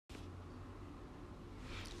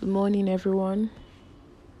Good morning, everyone.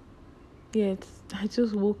 I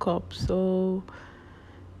just woke up, so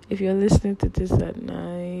if you're listening to this at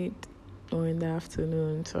night or in the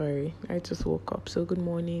afternoon, sorry, I just woke up. So good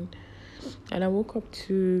morning, and I woke up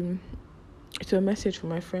to a message from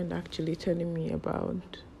my friend actually telling me about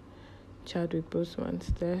Chadwick Boseman's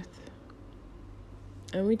death,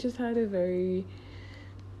 and we just had a very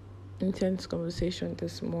intense conversation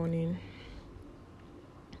this morning.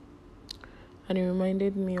 And it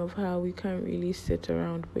reminded me of how we can't really sit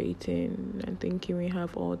around waiting and thinking we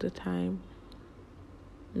have all the time.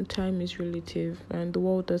 And time is relative, and the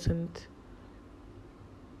world doesn't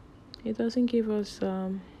give us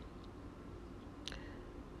the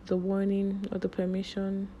warning or the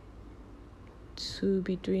permission to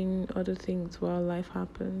be doing other things while life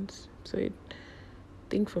happens. So I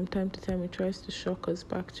think from time to time it tries to shock us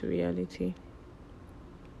back to reality.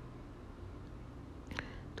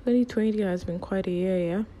 2020 has been quite a year,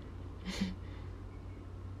 yeah?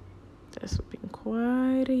 That's been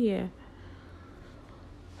quite a year.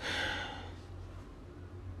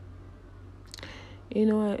 You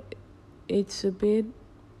know, it's a bit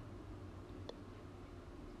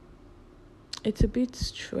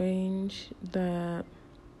strange that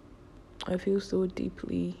I feel so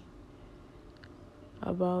deeply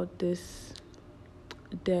about this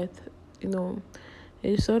death. You know,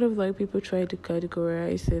 it's sort of like people try to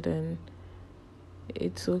categorize it, and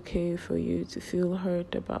it's okay for you to feel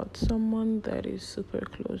hurt about someone that is super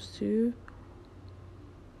close to you.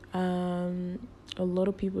 A lot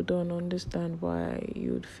of people don't understand why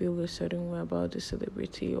you would feel a certain way about a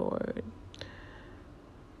celebrity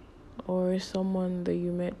or someone that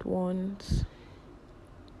you met once.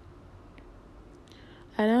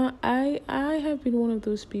 And I have been one of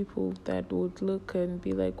those people that would look and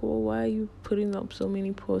be like, well, why are you putting up so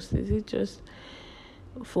many posts? Is it just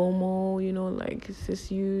FOMO? You know, like, it's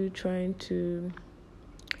just you trying to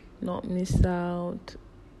not miss out?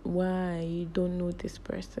 Why you don't know this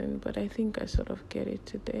person? But I think I sort of get it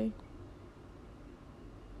today.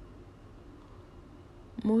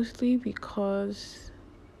 Mostly because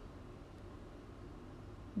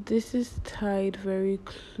this is tied very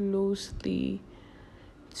closely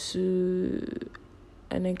to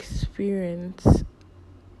an experience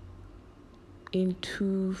in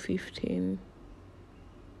 2:15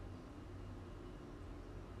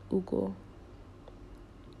 Ugo.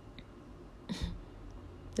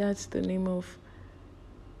 That's the name of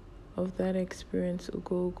that experience.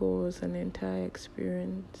 Ugo was an entire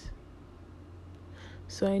experience.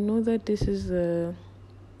 So I know that this is a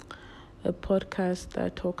podcast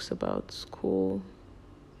that talks about school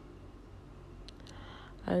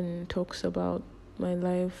and talks about my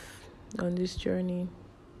life on this journey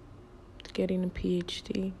to getting a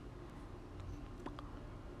PhD.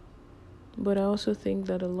 But I also think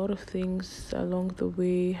that a lot of things along the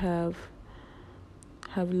way have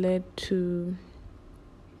led to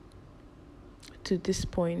this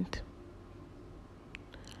point.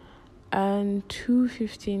 And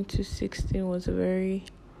 2:15 to 16 was a very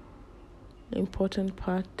important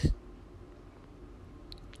part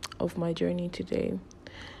of my journey today.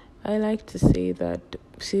 I like to say that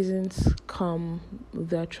seasons come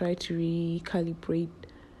that try to recalibrate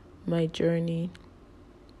my journey.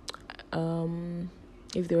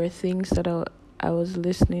 If there were things that I was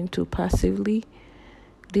listening to passively,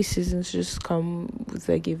 these seasons just come with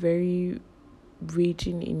like a very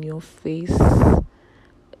raging in your face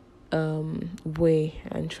way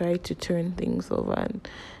and try to turn things over,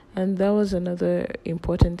 and that was another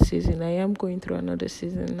important season. I am going through another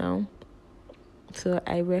season now, so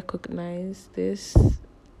I recognize this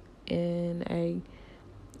and I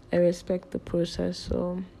respect the process.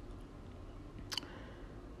 So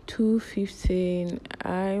 2:15,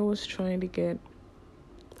 I was trying to get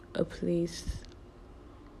a place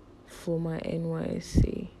for my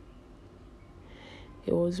NYSC.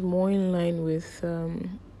 It was more in line with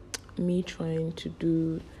me trying to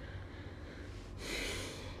do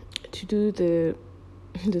the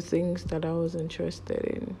things that I was interested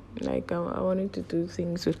in. Like, I wanted to do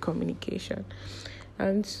things with communication,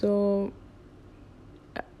 and so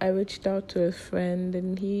I reached out to a friend,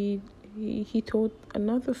 and he told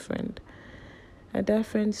another friend, and that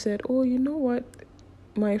friend said, oh, you know what,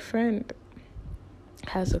 my friend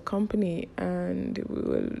has a company, and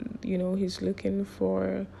he's looking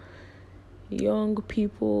for young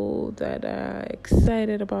people that are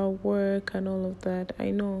excited about work and all of that.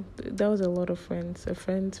 I know that was a lot of friends,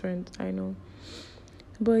 I know.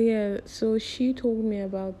 But yeah, so she told me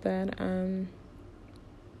about that, and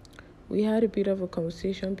we had a bit of a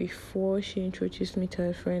conversation before she introduced me to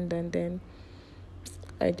her friend, and then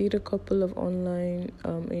I did a couple of online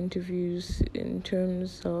interviews in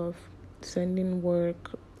terms of sending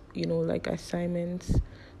work, like assignments,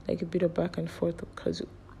 like a bit of back and forth because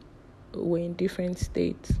we're in different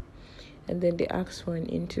states. And then they asked for an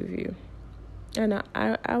interview. And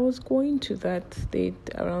I was going to that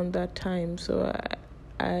state around that time, so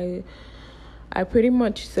I pretty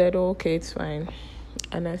much said, oh, okay, it's fine.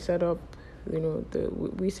 And I set up,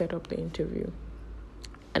 we set up the interview.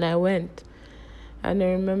 And I went. And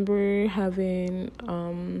I remember having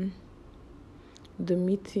the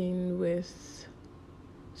meeting with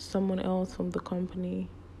someone else from the company.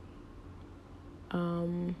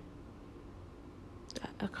 I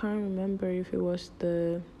can't remember if it was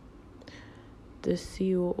the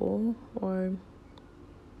COO or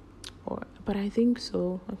but I think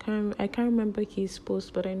so. I can't remember his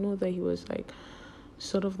post, but I know that he was like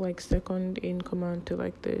sort of like second in command to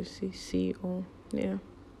like the CEO. Yeah.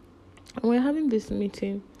 And we're having this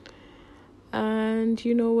meeting, and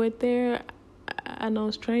we're there, and I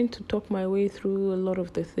was trying to talk my way through a lot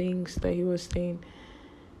of the things that he was saying.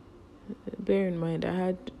 Bear in mind, I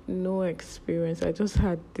had no experience. I just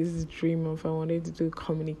had this dream of I wanted to do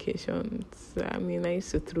communications. I mean, I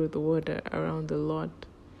used to throw the word around a lot.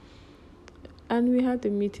 And we had the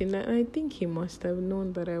meeting, and I think he must have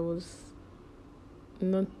known that I was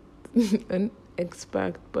not an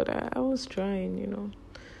expert, but I was trying.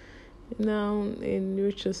 Now, in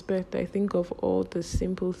retrospect, I think of all the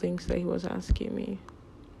simple things that he was asking me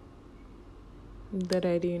that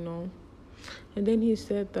I didn't know. And then he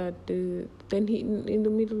said that, then he, in the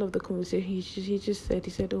middle of the conversation, he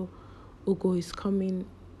said, oh, Ugo is coming.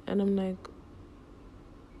 And I'm like,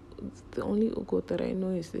 the only Ugo that I know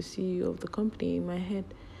is the CEO of the company in my head.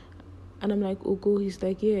 And I'm like, Ugo? He's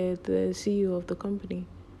like, yeah, the CEO of the company.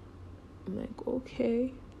 I'm like,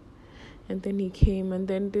 okay. And then he came, and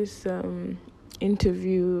then this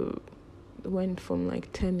interview went from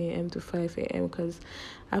like 10 a.m. to 5 a.m. because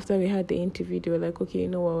after we had the interview, they were like, okay,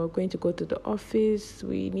 we're going to go to the office.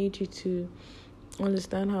 We need you to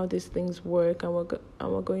understand how these things work, and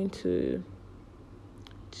we're going to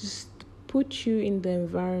just put you in the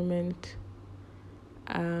environment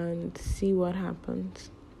and see what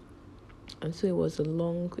happens. And so it was a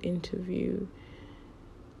long interview,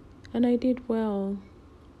 and I did well.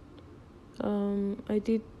 I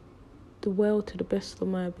did well to the best of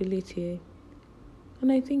my ability,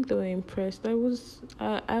 and I think they were impressed. I was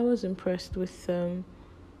impressed with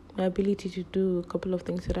my ability to do a couple of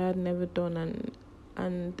things that I had never done,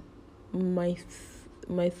 and my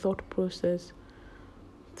thought process.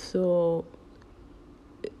 So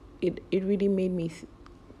it really made me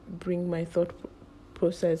bring my thought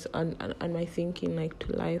process and my thinking like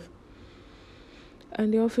to life.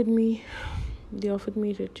 And they offered me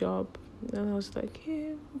the job, and I was like,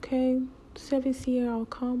 yeah, okay, service here, I'll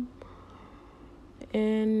come.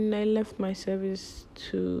 And I left my service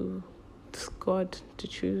to God to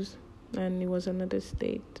choose, and it was another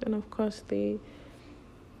state. And of course they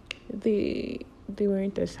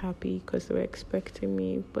weren't as happy because they were expecting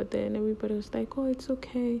me. But then everybody was like, oh, it's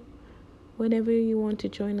okay, whenever you want to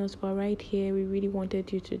join us, but right here we really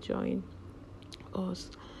wanted you to join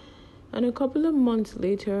us. And a couple of months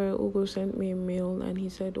later, Ugo sent me a mail, and he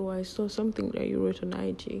said, oh, I saw something that you wrote on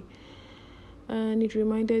IG, and it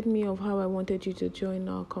reminded me of how I wanted you to join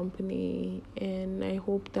our company, and I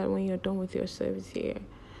hope that when you're done with your service here,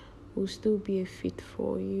 we'll still be a fit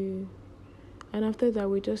for you. And after that,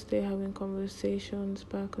 we just stay having conversations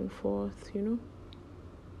back and forth,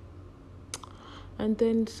 And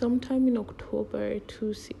then sometime in October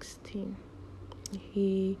 2016,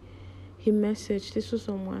 he messaged. This was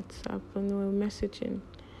on WhatsApp, and we were messaging,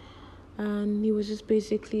 and he was just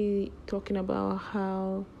basically talking about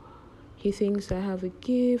how he thinks I have a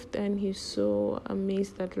gift, and he's so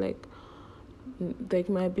amazed at like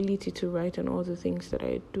my ability to write and all the things that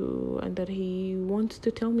I do, and that he wants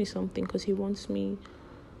to tell me something because he wants me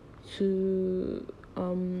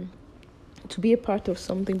to be a part of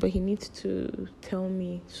something, but he needs to tell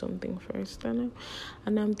me something first. And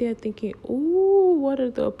I'm there thinking, oh, what are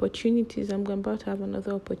the opportunities? I'm about to have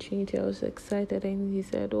another opportunity. I was excited, and he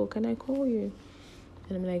said, oh, can I call you?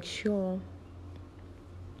 And I'm like, sure.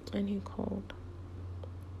 And he called.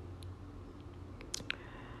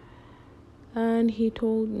 And he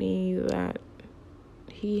told me that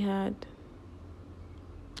he had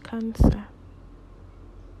cancer.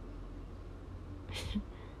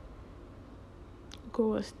 Ugo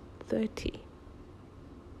was 30.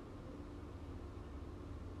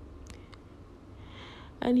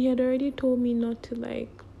 And he had already told me not to like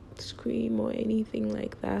scream or anything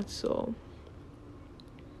like that. So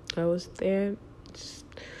I was there just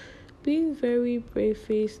being very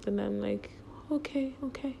brave-faced, and I'm like, okay.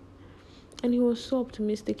 And he was so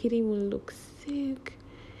optimistic. He didn't even look sick.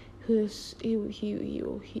 We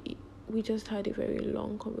just had a very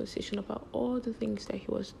long conversation about all the things that he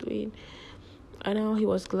was doing, and how he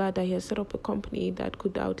was glad that he had set up a company that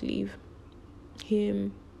could outlive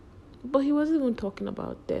him. But he wasn't even talking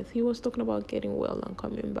about death. He was talking about getting well and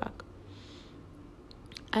coming back.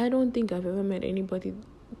 I don't think I've ever met anybody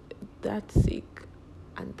that sick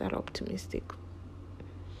and that optimistic.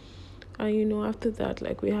 And after that,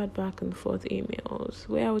 like, we had back and forth emails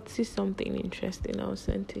where I would see something interesting, I would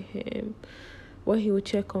send to him, where he would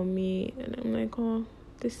check on me, and I'm like, oh,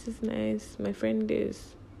 this is nice. My friend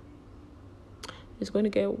is going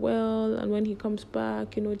to get well, and when he comes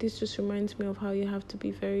back, this just reminds me of how you have to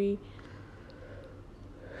be very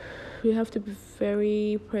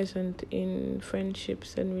present in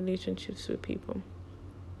friendships and relationships with people.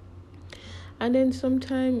 And then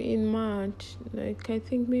sometime in March, like, I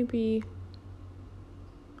think maybe,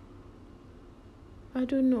 I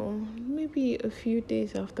don't know, maybe a few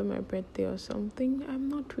days after my birthday or something, I'm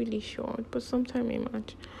not really sure, but sometime in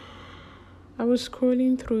March, I was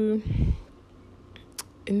scrolling through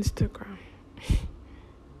Instagram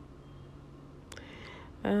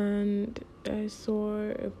and I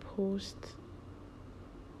saw a post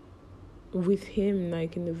with him,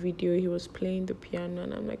 like, in the video he was playing the piano,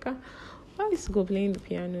 and I'm like, why is he playing the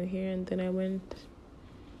piano here? And then I went,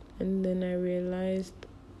 and then I realized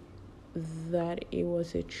that it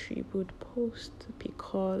was a tribute post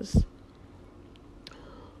because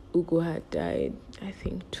Ugo had died, I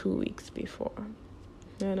think, 2 weeks before,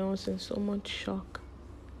 and I was in so much shock.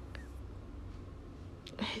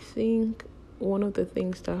 I think one of the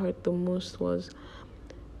things that hurt the most was,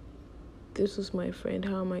 this was my friend.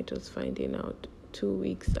 How am I just finding out 2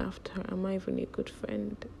 weeks after? Am I even a good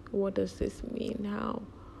friend? What does this mean? How?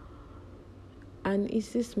 And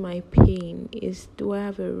is this my pain? Do I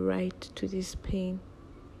have a right to this pain?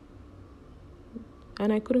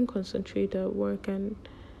 And I couldn't concentrate at work, and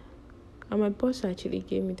my boss actually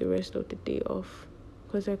gave me the rest of the day off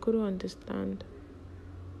because I couldn't understand.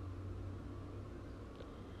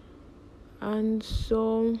 And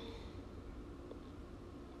so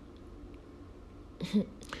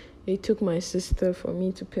it took my sister for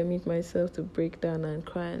me to permit myself to break down and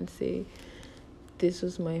cry and say, this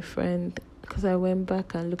was my friend. Because I went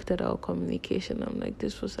back and looked at our communication. I'm like,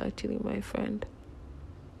 this was actually my friend.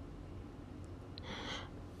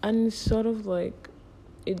 And it's sort of like,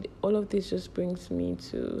 all of this just brings me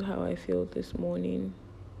to how I feel this morning.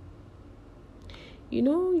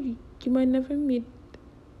 You might never meet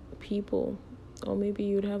people, or maybe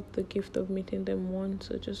you'd have the gift of meeting them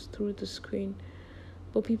once or just through the screen,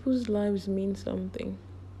 but people's lives mean something.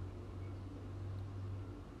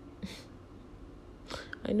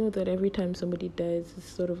 I know that every time somebody dies, it's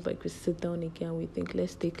sort of like we sit down again, we think,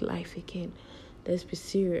 let's take life again, let's be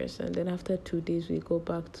serious, and then after 2 days we go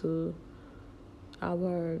back to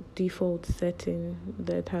our default setting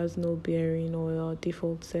that has no bearing, or our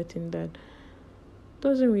default setting that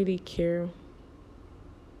doesn't really care.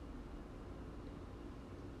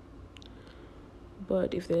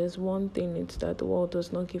 But if there's one thing, it's that the world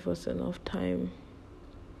does not give us enough time.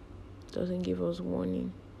 It doesn't give us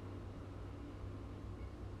warning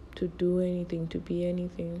to do anything, to be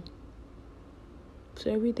anything.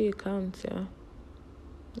 So every day counts, yeah.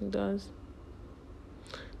 It does.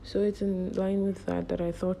 So it's in line with that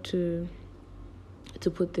I thought to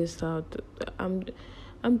put this out.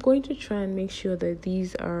 I'm going to try and make sure that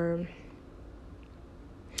these are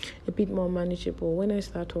a bit more manageable. When I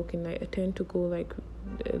start talking, I tend to go like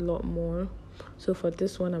a lot more. So for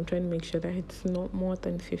this one, I'm trying to make sure that it's not more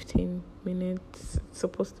than 15 minutes. It's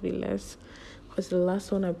supposed to be less, because the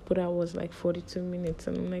last one I put out was like 42 minutes,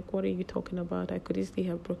 and I'm like, what are you talking about? I could easily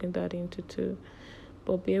have broken that into 2.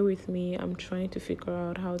 But bear with me, I'm trying to figure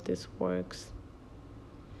out how this works.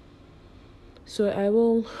 So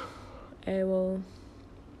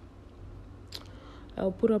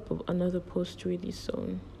I'll put up another post really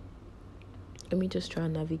soon. Let me just try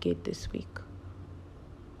and navigate this week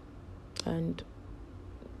and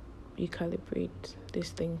recalibrate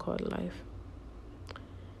this thing called life.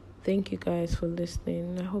 Thank you guys for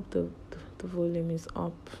listening. I hope the volume is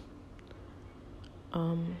up.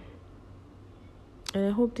 And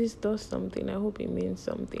I hope this does something. I hope it means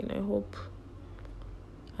something. I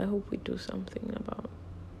hope we do something about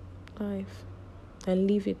life and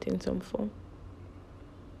leave it in some form.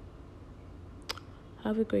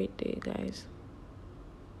 Have a great day, guys.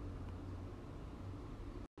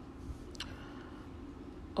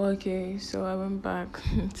 Okay, so I went back,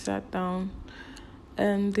 sat down,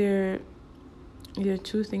 and there either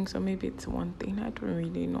two things or maybe it's one thing. I don't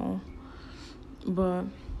really know. But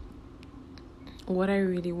what I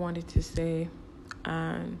really wanted to say,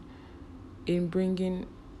 and in bringing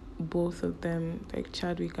both of them, like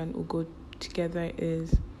Chadwick and Ugo, together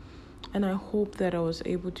is, and I hope that I was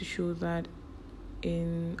able to show that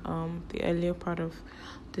in the earlier part of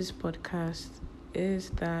this podcast, is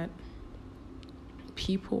that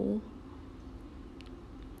people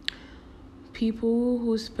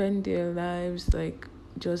who spend their lives like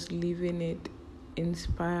just living it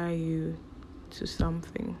inspire you to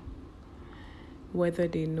something, whether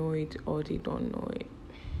they know it or they don't know it.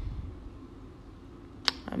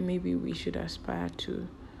 And maybe we should aspire to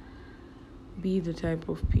be the type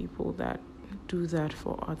of people that do that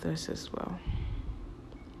for others as well.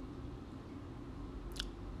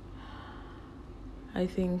 I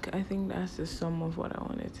think that's the sum of what I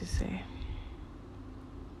wanted to say.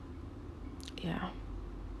 Yeah.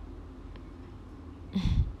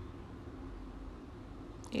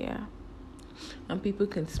 Yeah. And people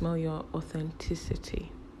can smell your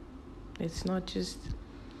authenticity. It's not just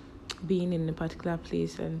being in a particular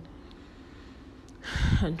place and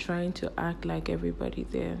trying to act like everybody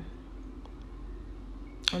there.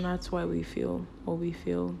 And that's why we feel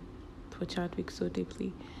for Chadwick so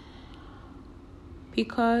deeply.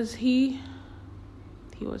 Because he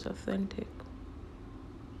was authentic.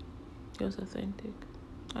 He was authentic.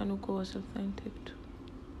 And Ugo was authentic too.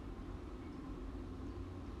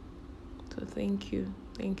 So thank you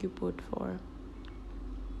both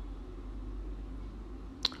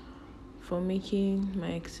for making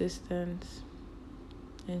my existence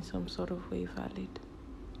in some sort of way valid,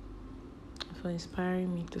 for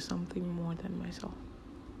inspiring me to something more than myself.